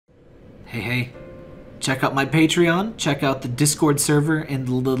Hey, check out my Patreon, check out the Discord server in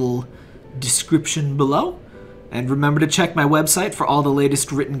the little description below, and remember to check my website for all the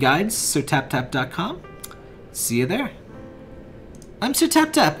latest written guides, sirtaptap.com. See you there. I'm Sir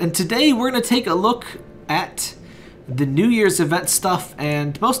Tap Tap, and today we're going to take a look at the New Year's event stuff,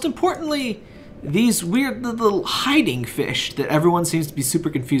 and most importantly, these weird little hiding fish that everyone seems to be super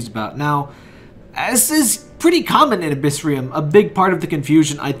confused about. Now, as is pretty common in AbyssRium, a big part of the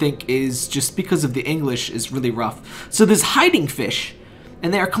confusion, I think, is just because of the English is really rough. So there's hiding fish,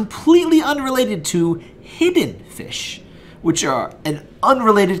 and they are completely unrelated to hidden fish, which are an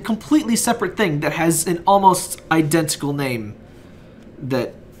unrelated, completely separate thing that has an almost identical name.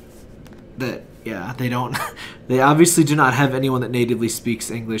 Yeah, they obviously do not have anyone that natively speaks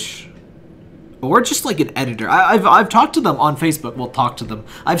English. Or just like an editor. I've talked to them on Facebook. Well, talked to them.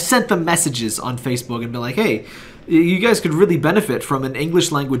 I've sent them messages on Facebook and been like, hey, you guys could really benefit from an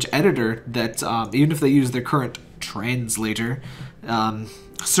English language editor that, even if they use their current translator,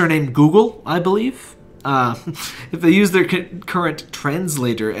 surname Google, I believe. If they use their current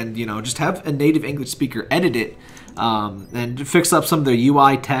translator and, you know, just have a native English speaker edit it, and fix up some of their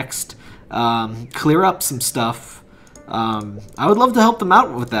UI text, clear up some stuff, I would love to help them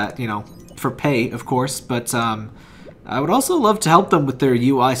out with that, you know, for pay, of course, but I would also love to help them with their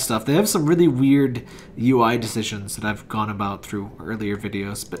UI stuff. They have some really weird UI decisions that I've gone about through earlier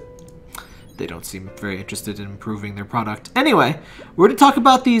videos, but they don't seem very interested in improving their product. Anyway, we're going to talk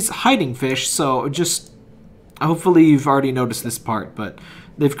about these hiding fish, so just hopefully you've already noticed this part, but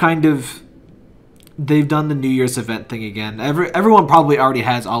they've done the New Year's event thing again. Everyone probably already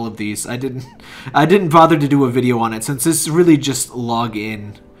has all of these. I didn't bother to do a video on it since this is really just log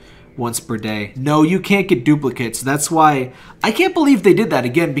in once per day. No, you can't get duplicates. That's why I can't believe they did that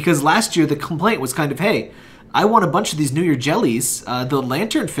again, because last year the complaint was kind of, hey, I want a bunch of these New Year jellies. The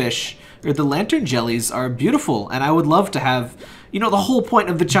lantern fish, or the lantern jellies, are beautiful, and I would love to have, you know, the whole point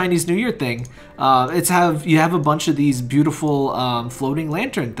of the Chinese New Year thing. You have a bunch of these beautiful floating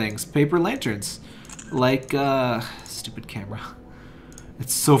lantern things, paper lanterns, like stupid camera.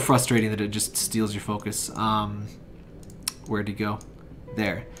 It's so frustrating that it just steals your focus. Where'd he go?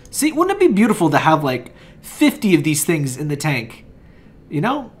 There. See, wouldn't it be beautiful to have like 50 of these things in the tank? You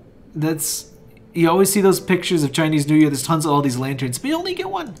know, you always see those pictures of Chinese New Year. There's tons of all these lanterns, but you only get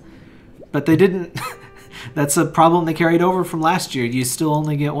one. But they didn't. That's a problem they carried over from last year. You still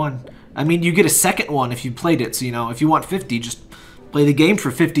only get one. I mean, you get a second one if you played it. So, you know, if you want 50, just play the game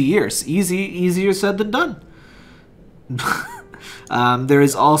for 50 years. Easier said than done. There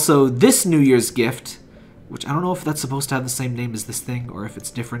is also this New Year's gift, which I don't know if that's supposed to have the same name as this thing or if it's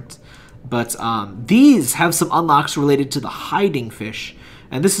different. But these have some unlocks related to the hiding fish.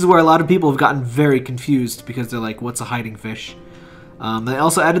 And this is where a lot of people have gotten very confused because they're like, what's a hiding fish? They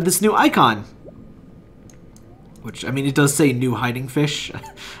also added this new icon, which, I mean, it does say new hiding fish.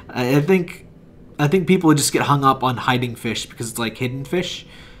 I think people would just get hung up on hiding fish because it's like hidden fish.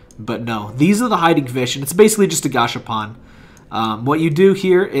 But no, these are the hiding fish, and it's basically just a gashapon. What you do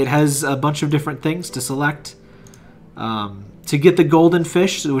here, it has a bunch of different things to select. To get the golden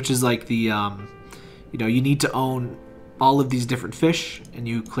fish, which is like the, you know, you need to own all of these different fish, and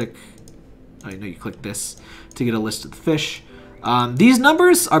you click, you click this to get a list of the fish. These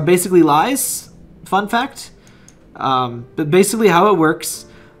numbers are basically lies, fun fact. But basically how it works,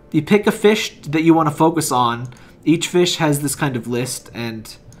 you pick a fish that you want to focus on. Each fish has this kind of list,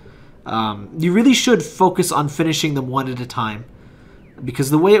 and you really should focus on finishing them one at a time,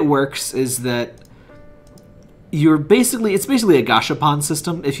 because the way it works is that it's basically a gashapon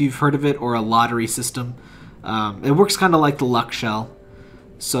system, if you've heard of it, or a lottery system. It works kind of like the luck shell.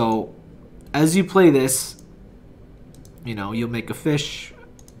 So as you play this, you know, you'll make a fish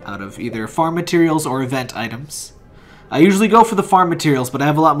out of either farm materials or event items. I usually go for the farm materials, but I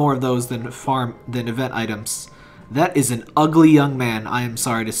have a lot more of those than event items. That is an ugly young man, I am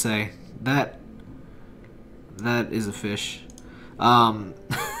sorry to say. That is a fish.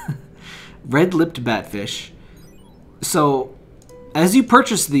 Red-lipped batfish. So, as you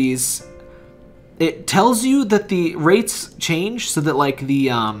purchase these, it tells you that the rates change so that, like, the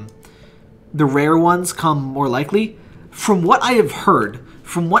rare ones come more likely. From what I have heard,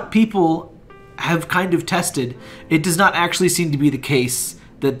 from what people have kind of tested, it does not actually seem to be the case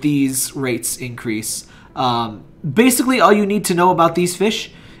that these rates increase. Basically, all you need to know about these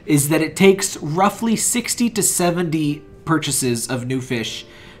fish is that it takes roughly 60 to 70 purchases of new fish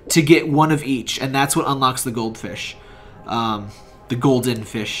to get one of each, and that's what unlocks the goldfish. The golden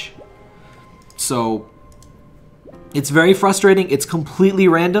fish. So, it's very frustrating. It's completely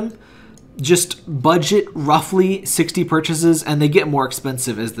random. just budget roughly 60 purchases, and they get more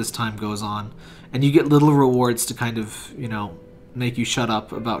expensive as this time goes on. And you get little rewards to kind of, you know, make you shut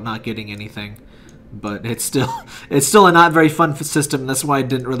up about not getting anything. But it's still a not very fun system. That's why I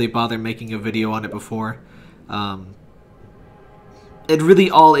didn't really bother making a video on it before. It really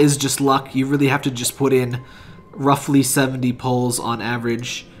all is just luck. You really have to just put in roughly 70 pulls on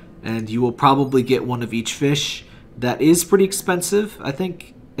average, and you will probably get one of each fish. That is pretty expensive. I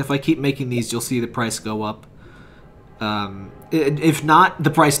think if I keep making these, you'll see the price go up. If not, the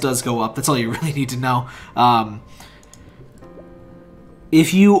price does go up. That's all you really need to know.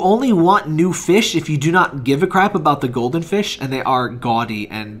 If you only want new fish, if you do not give a crap about the golden fish, and they are gaudy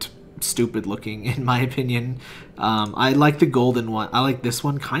and stupid looking, in my opinion. I like the golden one. I like this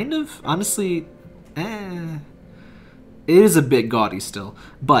one, kind of. Honestly, it is a bit gaudy still.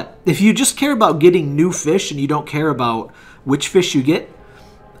 But if you just care about getting new fish and you don't care about which fish you get,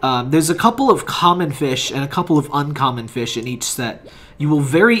 there's a couple of common fish and a couple of uncommon fish in each set. You will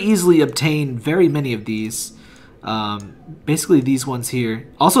very easily obtain very many of these. Basically these ones here.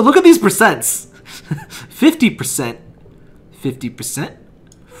 Also, look at these percents. 50%, 50%,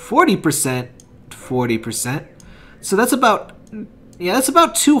 40%, 40%. So that's about, yeah, that's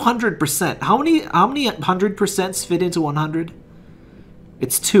about 200%. How many 100% fit into 100?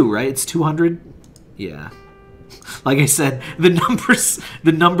 It's 2, right? It's 200. Yeah. Like I said, the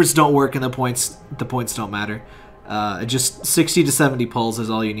numbers don't work and the points don't matter. Just 60 to 70 pulls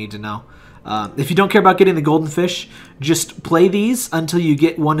is all you need to know. If you don't care about getting the golden fish, just play these until you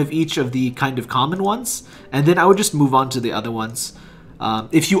get one of each of the kind of common ones, and then I would just move on to the other ones.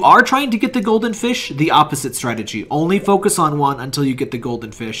 If you are trying to get the golden fish, the opposite strategy. Only focus on one until you get the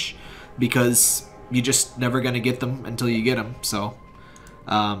golden fish, because you're just never going to get them until you get them. So,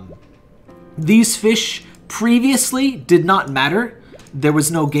 these fish previously did not matter. There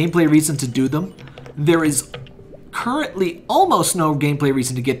was no gameplay reason to do them. There is currently almost no gameplay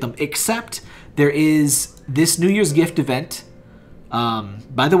reason to get them, except there is this New Year's gift event.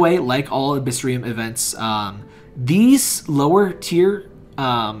 By the way, like all AbyssRium events, these lower tier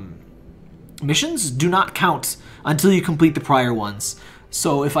missions do not count until you complete the prior ones.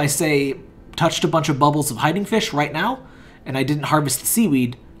 So if I say touched a bunch of bubbles of hiding fish right now and I didn't harvest the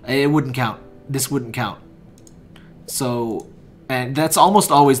seaweed, it wouldn't count. This wouldn't count. So, and that's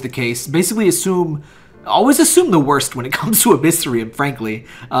almost always the case. Basically always assume the worst when it comes to AbyssRium, frankly.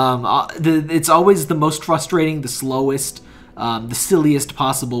 It's always the most frustrating, the slowest, the silliest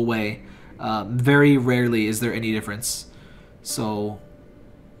possible way. Very rarely is there any difference. So,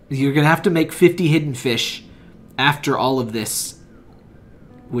 you're going to have to make 50 hidden fish after all of this.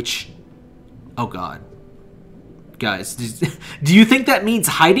 Which, oh god. Guys, do you think that means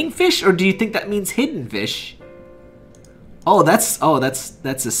hiding fish, or do you think that means hidden fish? Oh, that's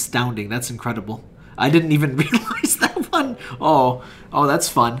astounding. That's incredible. I didn't even realize that one. Oh, that's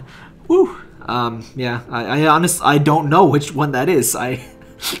fun. Woo. Yeah, I don't know which one that is. I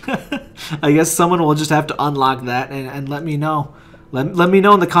guess someone will just have to unlock that and let me know. Let me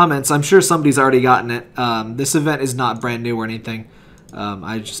know in the comments. I'm sure somebody's already gotten it. This event is not brand new or anything.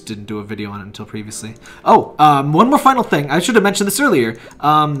 I just didn't do a video on it until previously. Oh, one more final thing. I should have mentioned this earlier.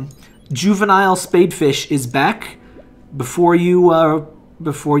 Juvenile spadefish is back. Before you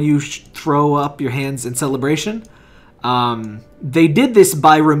throw up your hands in celebration, they did this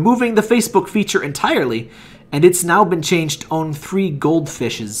by removing the Facebook feature entirely, and it's now been changed to own 3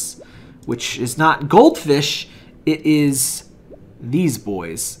 goldfishes, which is not goldfish, it is these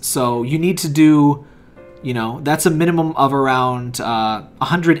boys. So you need to do, you know, that's a minimum of around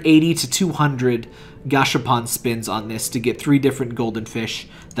 180 to 200 gashapon spins on this to get 3 different golden fish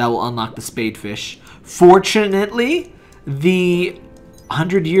that will unlock the spadefish. Fortunately, the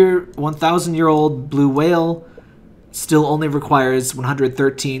 1,000-year-old blue whale still only requires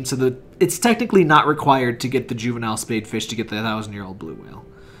 113, so it's technically not required to get the juvenile spadefish to get the 1,000-year-old blue whale.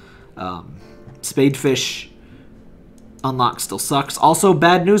 Spadefish unlock still sucks. Also,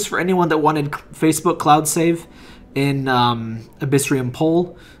 bad news for anyone that wanted Facebook Cloud Save in AbyssRium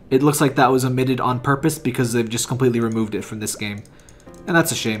poll. It looks like that was omitted on purpose because they've just completely removed it from this game. And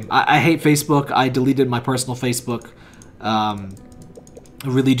that's a shame. I hate Facebook. I deleted my personal Facebook. I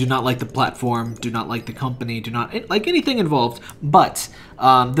really do not like the platform, do not like the company, do not like anything involved. But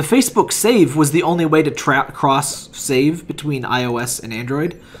the Facebook save was the only way to cross-save between iOS and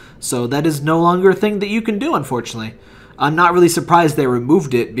Android. So that is no longer a thing that you can do, unfortunately. I'm not really surprised they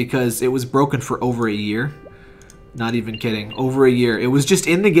removed it because it was broken for over a year. Not even kidding. Over a year. It was just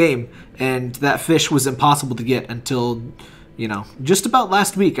in the game, and that fish was impossible to get until, you know, just about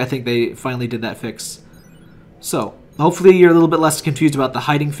last week, I think they finally did that fix. So, hopefully you're a little bit less confused about the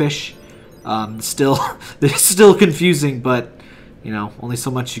hiding fish. Still, they're still confusing, but, you know, only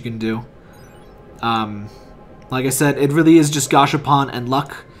so much you can do. Like I said, it really is just Gashapon and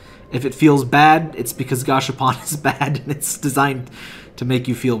luck. If it feels bad, it's because Gashapon is bad, and it's designed to make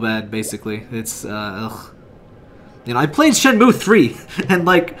you feel bad, basically. It's, ugh. You know, I played Shenmue 3, and,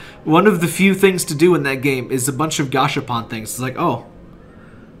 like, one of the few things to do in that game is a bunch of Gashapon things. It's like, oh,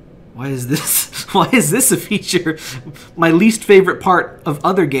 why is this? Why is this a feature? My least favorite part of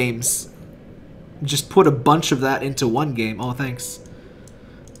other games. Just put a bunch of that into one game. Oh, thanks.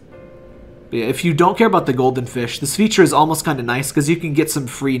 But yeah, if you don't care about the golden fish, this feature is almost kind of nice because you can get some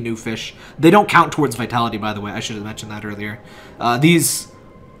free new fish. They don't count towards vitality, by the way. I should have mentioned that earlier. These...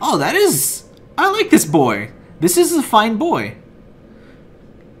 Oh, that is... I like this boy. This is a fine boy.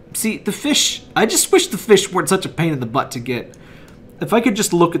 See, the fish... I just wish the fish weren't such a pain in the butt to get. If I could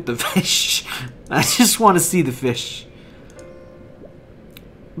just look at the fish. I just want to see the fish.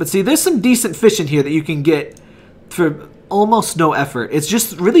 But see, there's some decent fish in here that you can get for almost no effort. It's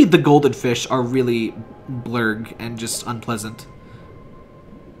just really the golden fish are really blurg and just unpleasant.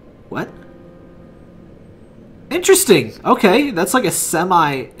 What? Interesting. Okay, that's like a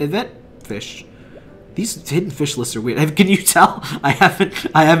semi-event fish. These hidden fish lists are weird. Can you tell? I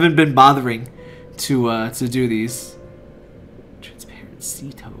haven't been bothering to do these. Transparent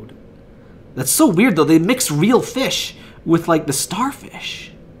sea toad. That's so weird though. They mix real fish with like the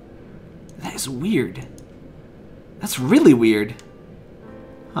starfish. That is weird. That's really weird.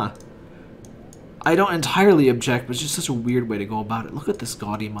 Huh. I don't entirely object, but it's just such a weird way to go about it. Look at this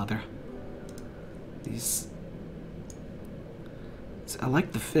gaudy mother. These... I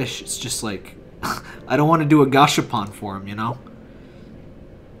like the fish. It's just like... I don't want to do a Gashapon for him, you know?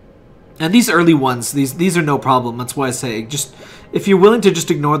 And these early ones, these are no problem. That's why I say, just... If you're willing to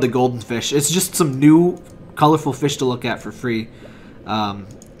just ignore the golden fish, it's just some new colorful fish to look at for free.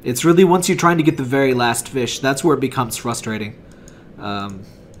 It's really once you're trying to get the very last fish, that's where it becomes frustrating. Because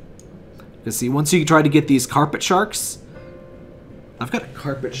see, once you try to get these carpet sharks... I've got a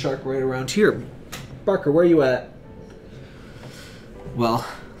carpet shark right around here. Barker, where are you at? Well,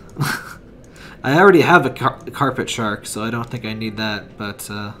 I already have a carpet shark, so I don't think I need that, but...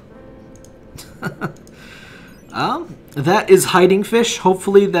 that is hiding fish.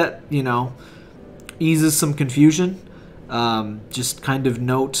 Hopefully that, you know, eases some confusion. Just kind of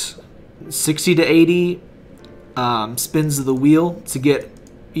note 60 to 80 spins of the wheel to get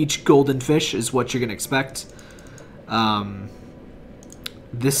each golden fish is what you're going to expect.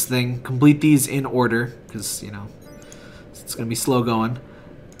 This thing, complete these in order because, you know, it's going to be slow going.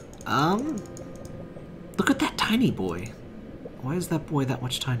 Look at that tiny boy. Why is that boy that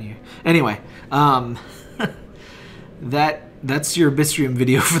much tinier? Anyway, that's your AbyssRium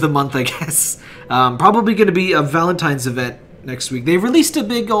video for the month, I guess. Probably going to be a Valentine's event next week. They released a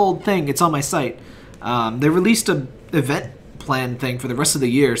big old thing. It's on my site. They released a event plan thing for the rest of the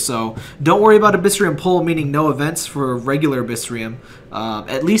year, so don't worry about AbyssRium poll, meaning no events for regular AbyssRium.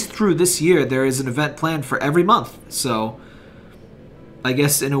 At least through this year, there is an event planned for every month, so I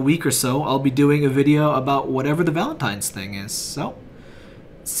guess in a week or so, I'll be doing a video about whatever the Valentine's thing is. So,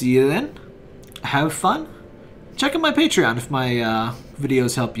 see you then. Have fun. Check out my Patreon if my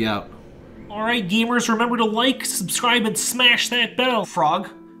videos help you out. Alright gamers, remember to like, subscribe, and smash that bell. Frog,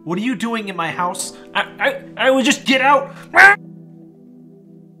 what are you doing in my house? I would just get out.